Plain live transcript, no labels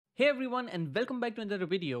Hey everyone and welcome back to another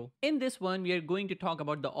video. In this one we are going to talk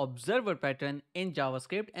about the observer pattern in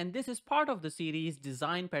JavaScript, and this is part of the series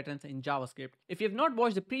Design Patterns in JavaScript. If you have not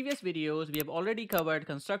watched the previous videos, we have already covered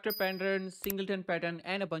constructor pattern, singleton pattern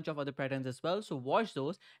and a bunch of other patterns as well, so watch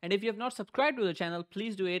those. And if you have not subscribed to the channel,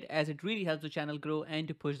 please do it, as it really helps the channel grow and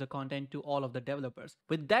to push the content to all of the developers.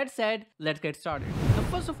 With that said, let's get started. Now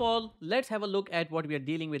first of all, let's have a look at what we are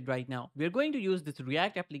dealing with right now. We are going to use this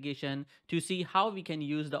React application to see how we can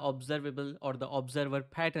use the observable or the observer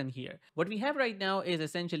pattern here. What we have right now is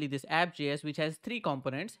essentially this app.js, which has three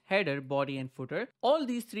components: header, body and footer. All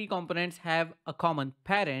these three components have a common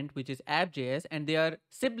parent, which is app.js, and they are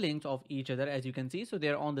siblings of each other, as you can see, so they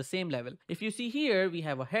are on the same level. If you see here, we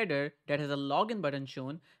have a header that has a login button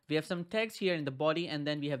shown, we have some text here in the body, and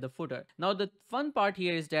then we have the footer. Now the fun part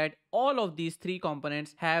here is that all of these three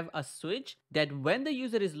components have a switch that when the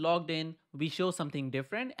user is logged in, we show something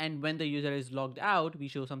different, and when the user is logged out, we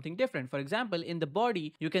show something different. For example, in the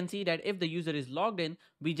body, you can see that if the user is logged in,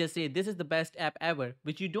 we just say this is the best app ever,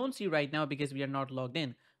 which you don't see right now because we are not logged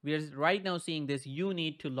in. We are right now seeing this "you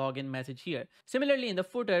need to log in" message here. Similarly, in the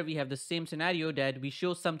footer, we have the same scenario that we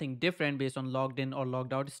show something different based on logged in or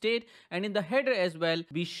logged out state. And in the header as well,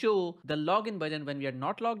 we show the login button when we are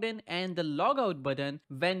not logged in and the logout button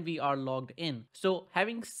when we are logged in. So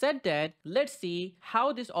having said that, let's see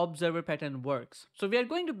how this observer pattern works. So we are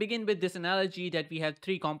going to begin with this analogy that we have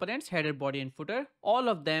three components: header, body and footer. All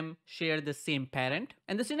of them share the same parent.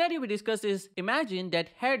 And the scenario we discuss is, imagine that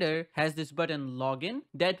header has this button login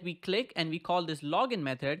that we click and we call this login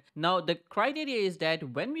method. Now the criteria is that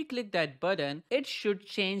when we click that button, it should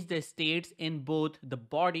change the states in both the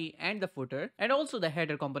body and the footer, and also the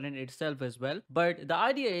header component itself as well. But the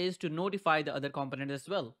idea is to notify the other component as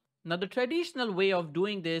well. Now the traditional way of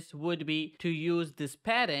doing this would be to use this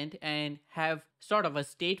parent and have sort of a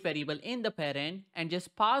state variable in the parent and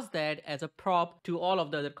just pass that as a prop to all of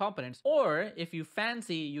the other components. Or if you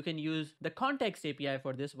fancy, you can use the context API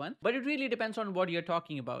for this one, but it really depends on what you're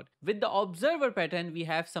talking about. With the observer pattern, we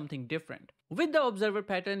have something different. With the observer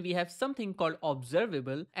pattern, we have something called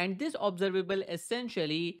observable, and this observable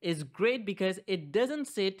essentially is great because it doesn't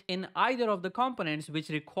sit in either of the components which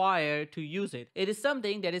require to use it. It is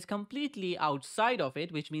something that is completely outside of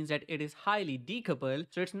it, which means that it is highly decoupled,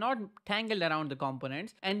 so it's not tangled around the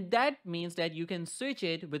components, and that means that you can switch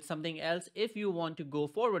it with something else if you want to go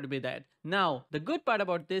forward with that. Now, the good part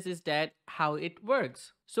about this is that how it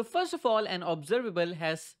works. So first of all, an observable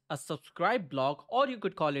has a subscribe block, or you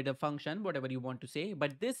could call it a function, whatever you want to say,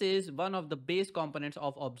 but this is one of the base components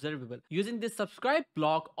of observable. Using this subscribe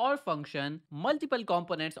block or function, multiple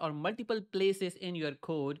components or multiple places in your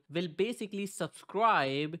code will basically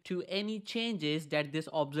subscribe to any changes that this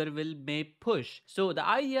observable may push. So the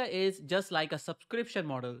idea is just like a subscription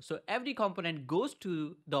model. So every component goes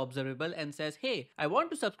to the observable and says, hey, I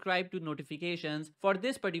want to subscribe to notifications for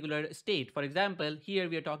this particular state. For example, here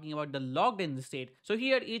we are talking about the logged in state. So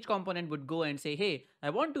here each component would go and say, hey, I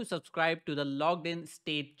want to subscribe to the logged in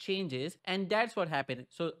state changes, and that's what happened.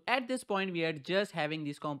 So at this point, we are just having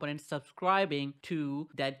these components subscribing to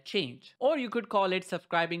that change. Or you could call it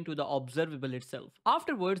subscribing to the observable itself.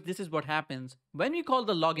 Afterwards, this is what happens. When we call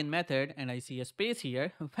the login method, and I see a space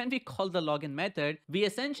here, when we call the login method, we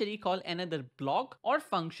essentially call another block or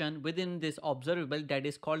function within this observable that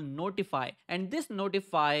is called notify. And this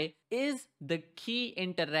notify is the key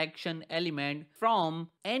interaction element from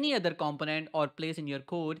any other component or place in your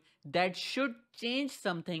code that should change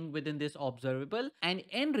something within this observable, and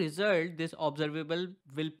in result this observable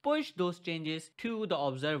will push those changes to the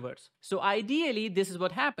observers. So ideally this is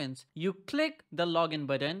what happens. You click the login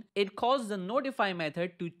button, it calls the notify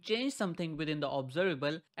method to change something within the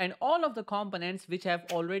observable, and all of the components which have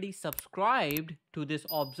already subscribed to this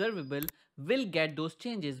observable will get those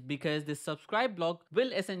changes because this subscribe block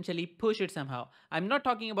will essentially push it somehow. I'm not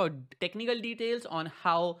talking about technical details on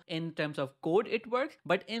how in terms of code it works,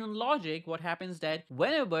 but in logic what happens that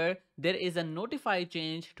whenever there is a notify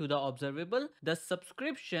change to the observable, the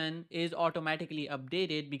subscription is automatically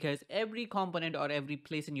updated because every component or every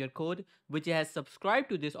place in your code which has subscribed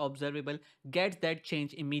to this observable gets that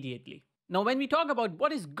change immediately. Now, when we talk about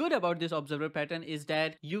what is good about this observer pattern is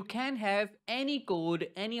that you can have any code,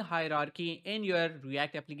 any hierarchy in your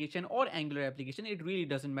React application or Angular application. It really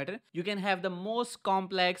doesn't matter. You can have the most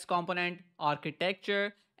complex component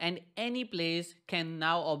architecture and any place can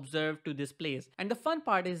now observe to this place. And the fun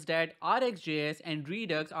part is that RxJS and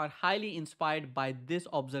Redux are highly inspired by this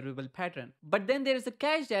observable pattern. But then there is a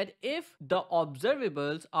catch that if the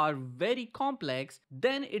observables are very complex,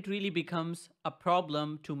 then it really becomes a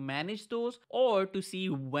problem to manage those or to see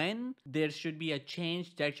when there should be a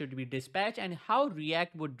change that should be dispatched and how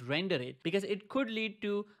React would render it, because it could lead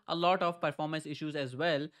to a lot of performance issues as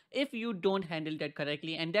well if you don't handle that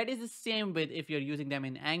correctly. And that is the same with if you're using them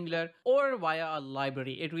in Angular or via a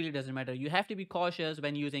library. It really doesn't matter. You have to be cautious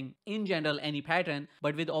when using in general any pattern,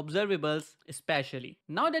 but with observables especially.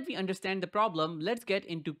 Now that we understand the problem, let's get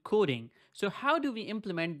into coding. So how do we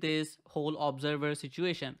implement this whole observer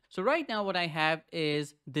situation? So right now what I have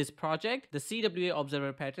is this project, the CWA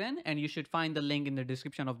observer pattern, and you should find the link in the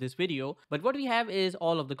description of this video. But what we have is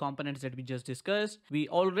all of the components that we just discussed. We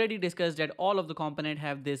already discussed that all of the components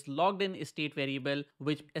have this logged in state variable,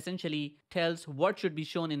 which essentially tells what should be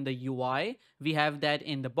shown in the UI. We have that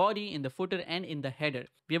in the body, in the footer, and in the header.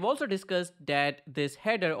 We have also discussed that this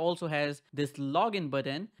header also has this login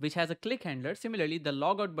button, which has a click handler. Similarly, the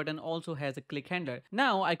logout button also has a click handler.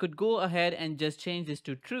 Now I could go ahead and just change this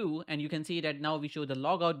to true, and you can see that now we show the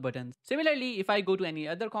logout button. Similarly, if I go to any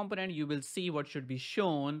other component, you will see what should be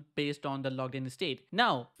shown based on the logged in state.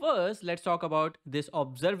 Now, first, let's talk about this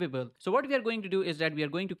observable. So what we are going to do is that we are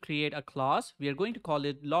going to create a class. We are going to call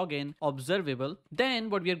it login observable. Then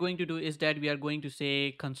what we are going to do is that we are going to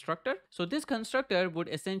say constructor. So this constructor would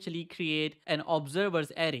essentially create an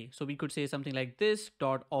observers array. So we could say something like this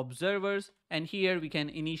dot observers, and here we can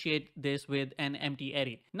initiate this with an empty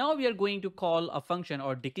array. Now we are going to call a function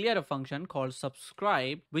or declare a function called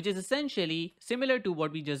subscribe, which is essentially similar to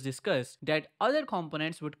what we just discussed, that other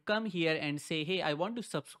components would come here and say, hey, I want to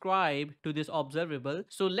subscribe to this observable,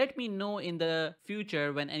 so let me know in the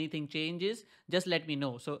future when anything changes, just let me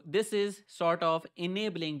know. So this is sort of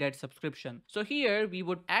enabling that subscription. So here we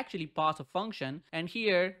would actually pass a function, and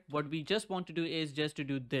here what we just want to do is just to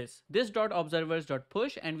do this dot observers dot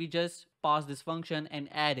push, and we just pass this function and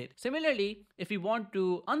add it. Similarly, if we want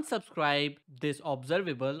to unsubscribe this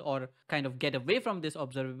observable or kind of get away from this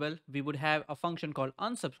observable, we would have a function called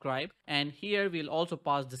unsubscribe, and here we'll also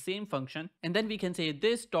pass the same function, and then we can say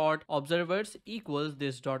this dot observers equals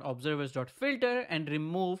this dot observers dot filter and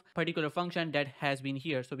remove particular function that has been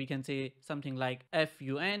here. So we can say something like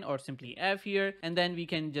fun or simply f here, and then we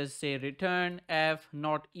can just say return f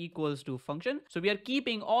not equals to function. So we are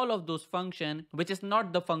keeping all of those function which is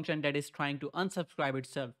not the function that is trying to unsubscribe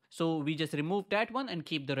itself. So we just remove that one and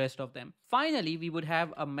keep the rest of them. Finally, we would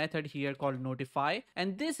have a method here called notify,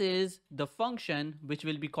 and this is the function which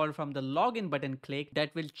will be called from the login button click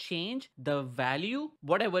that will change the value,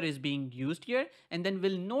 whatever is being used here, and then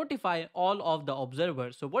will notify all of the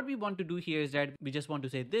observers. So what we want to do here is that we just want to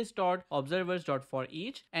say this dot observers dot for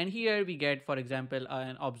each, and here we get, for example,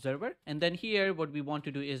 an observer, and then here what we want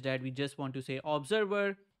to do is that we just want to say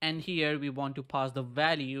observer, and here we want to pass the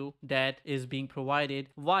value that is being provided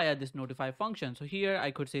via this notify function. So here I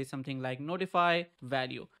could say something like notify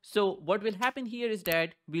value. So what will happen here is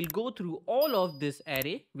that we'll go through all of this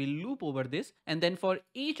array, we'll loop over this, and then for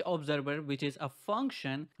each observer, which is a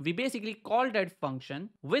function, we basically call that function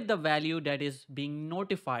with the value that is being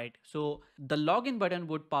notified. So the login button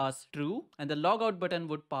would pass true and the logout button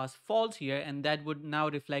would pass false here, and that would now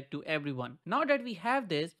reflect to everyone. Now that we have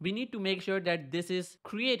this, we need to make sure that this is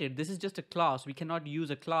created. This is just a class. We cannot use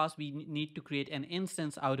a class. We need to create an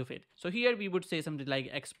instance out of it. So here we would say something like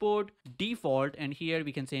export default, and here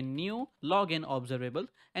we can say new login observable,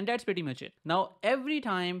 and that's pretty much it. Now every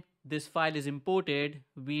time this file is imported,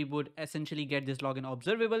 we would essentially get this login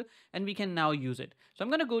observable, and we can now use it. So I'm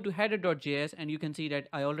going to go to header.js, and you can see that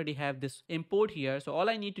I already have this import here. So all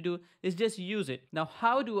I need to do is just use it. Now,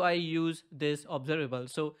 how do I use this observable?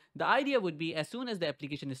 So the idea would be as soon as the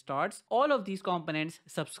application starts, all of these components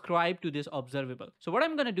subscribe to this observable. So what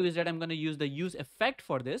I'm going to do is that I'm going to use the use effect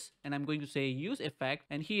for this, and I'm going to say use effect,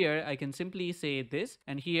 and here I can simply say this,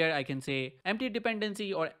 and here I can say empty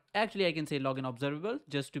dependency, or actually I can say login observable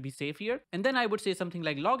just to be safe here. And then I would say something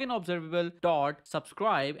like login observable dot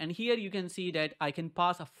subscribe, and here you can see that I can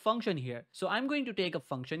pass a function here. So I'm going to take a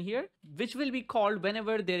function here which will be called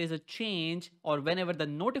whenever there is a change or whenever the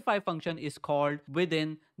notify function is called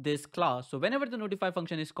within this class. So whenever the notify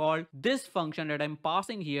function is called, this function that I'm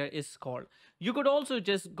passing here is called. You could also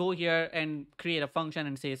just go here and create a function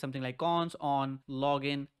and say something like cons on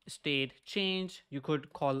login state change. You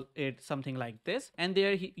could call it something like this, and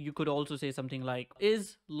there you could also say something like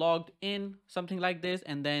is logged in, something like this,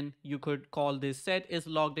 and then you could call this set is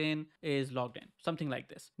logged in, something like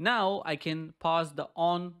this. Now I can pass the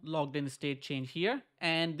on logged in state change here,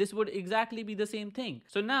 and this would exactly be the same thing.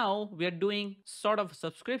 So now we are doing sort of a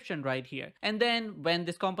subscription right here. And then when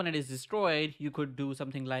this component is destroyed, you could do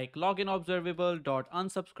something like login observable dot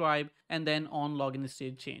unsubscribe and then on login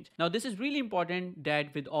state change. Now this is really important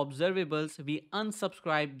that with observables we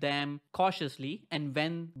unsubscribe them cautiously and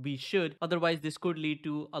when we should, otherwise this could lead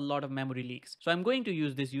to a lot of memory leaks. So I'm going to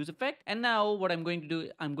use this use effect, and now what I'm going to do,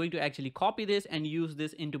 I'm going to actually copy this and use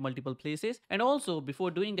this into multiple places. And also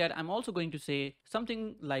before doing that, I'm also going to say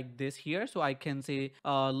something like this here. So I can say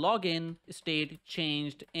login state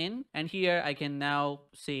changed in, and here I can now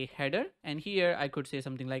say header, and here I could say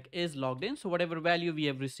something like is logged in. So whatever value we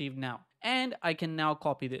have received now, and I can now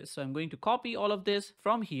copy this. So I'm going to copy all of this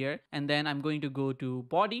from here, and then I'm going to go to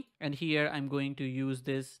body, and here I'm going to use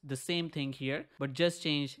this the same thing here, but just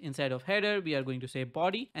change instead of header we are going to say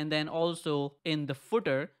body, and then also in the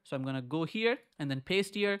footer. So I'm going to go here and then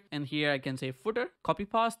paste here, and here I can say footer, copy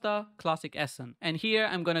pasta classic Ahsan, and here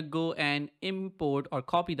I'm going to go and import or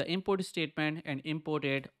copy the import statement and import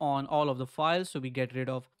it on all of the files so we get rid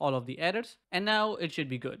of all of the errors, and now it should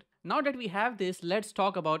be good. Now that we have this, let's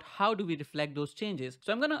talk about how do we reflect those changes.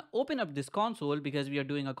 So I'm going to open up this console because we are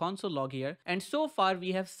doing a console log here. And so far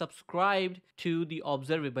we have subscribed to the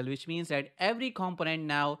observable, which means that every component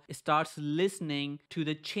now starts listening to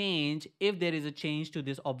the change if there is a change to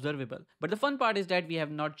this observable. But the fun part is that we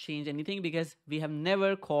have not changed anything because we have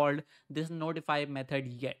never called this notify method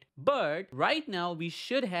yet. But right now we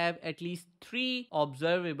should have at least 3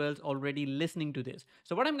 observables already listening to this.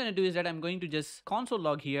 So what I'm going to do is that I'm going to just console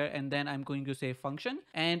log here, and then I'm going to say function,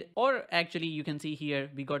 and or actually you can see here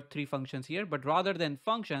we got 3 functions here, but rather than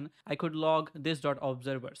function I could log this dot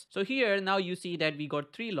observers. So here now you see that we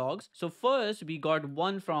got 3 logs. So first we got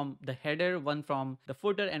one from the header, one from the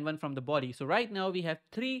footer, and one from the body. So right now we have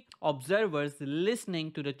 3 observers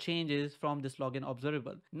listening to the changes from this login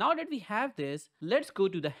observable. Now that we have this, let's go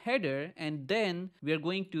to the header, and then we are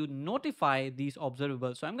going to notify these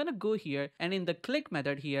observables. So I'm going to go here, and in the click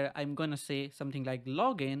method here I'm going to say something like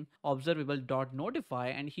login observable dot notify,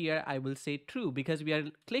 and here I will say true because we are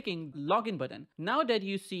clicking login button. Now that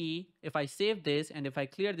you see, if I save this and if I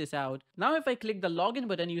clear this out, now if I click the login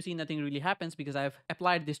button, you see nothing really happens because I've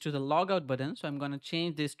applied this to the logout button. So I'm going to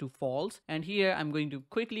change this to false, and here I'm going to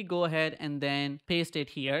quickly go ahead and then paste it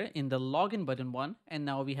here in the login button one, and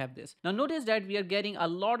now we have this. Now notice that we are getting a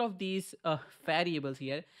lot of these variables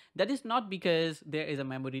here. That is not because there is a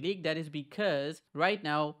memory leak, that is because right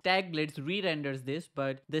now tag blitz re-renders this,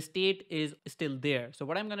 but the state is still there. So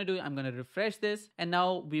what I'm going to do, I'm going to refresh this, and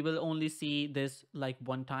now we will only see this like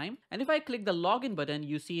one time. And if I click the login button,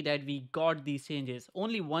 you see that we got these changes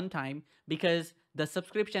only one time because the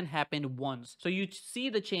subscription happened once. So you see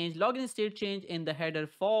the change, login state change in the header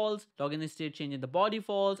false, login state change in the body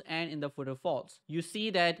false, and in the footer false. You see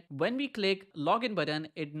that when we click login button,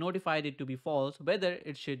 it notified it to be false, whether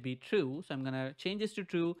it should be true. So I'm going to change this to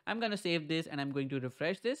true. I'm going to save this, and I'm going to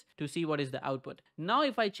refresh this to see what is the output. Now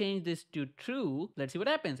if I change this to true, let's see what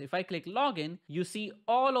happens. If I click login, you see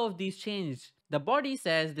all of these changes. The body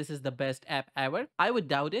says this is the best app ever. I would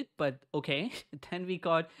doubt it, but okay. Then we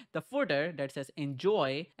got the footer that says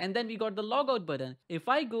enjoy, and then we got the logout button. If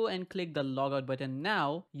I go and click the logout button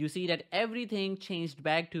now, you see that everything changed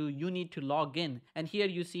back to you need to log in, and here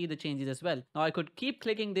you see the changes as well. Now I could keep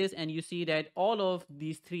clicking this, and you see that all of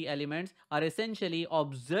these 3 elements are essentially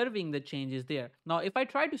observing the changes there. Now if I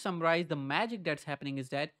try to summarize, the magic that's happening is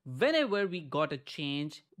that whenever we got a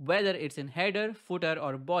change, whether it's in header, footer,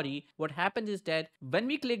 or body, what happens is that when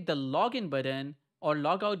we click the login button or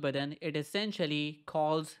logout button, it essentially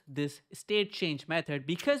calls this state change method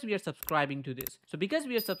because we are subscribing to this. So because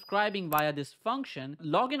we are subscribing via this function,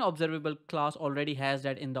 login observable class already has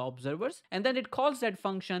that in the observers, and then it calls that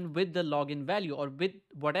function with the login value or with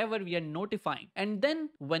whatever we are notifying. And then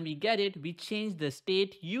when we get it, we change the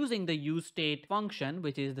state using the use state function,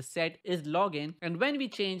 which is the set is login. And when we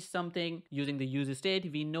change something using the use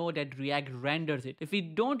state, we know that React renders it. If we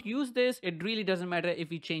don't use this, it really doesn't matter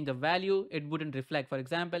if we change the value, it wouldn't reflect. For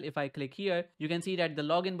example, if I click here, you can see that the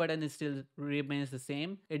login button is still remains the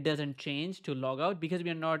same. It doesn't change to logout because we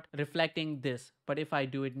are not reflecting this. But if I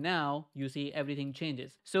do it now, you see everything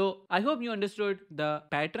changes. So I hope you understood the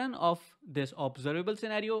pattern of this observable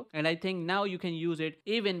scenario, and I think now you can use it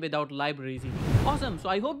even without libraries. Awesome. So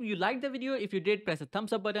I hope you liked the video. If you did, press a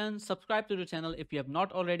thumbs up button, subscribe to the channel if you have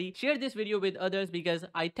not already, share this video with others because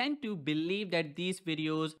I tend to believe that these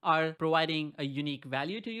videos are providing a unique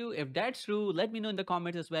value to you. If that's true, let me know in the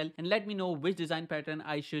comments as well, and let me know which design pattern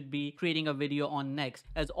I should be creating a video on next.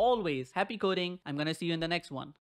 As always, happy coding. I'm gonna see you in the next one.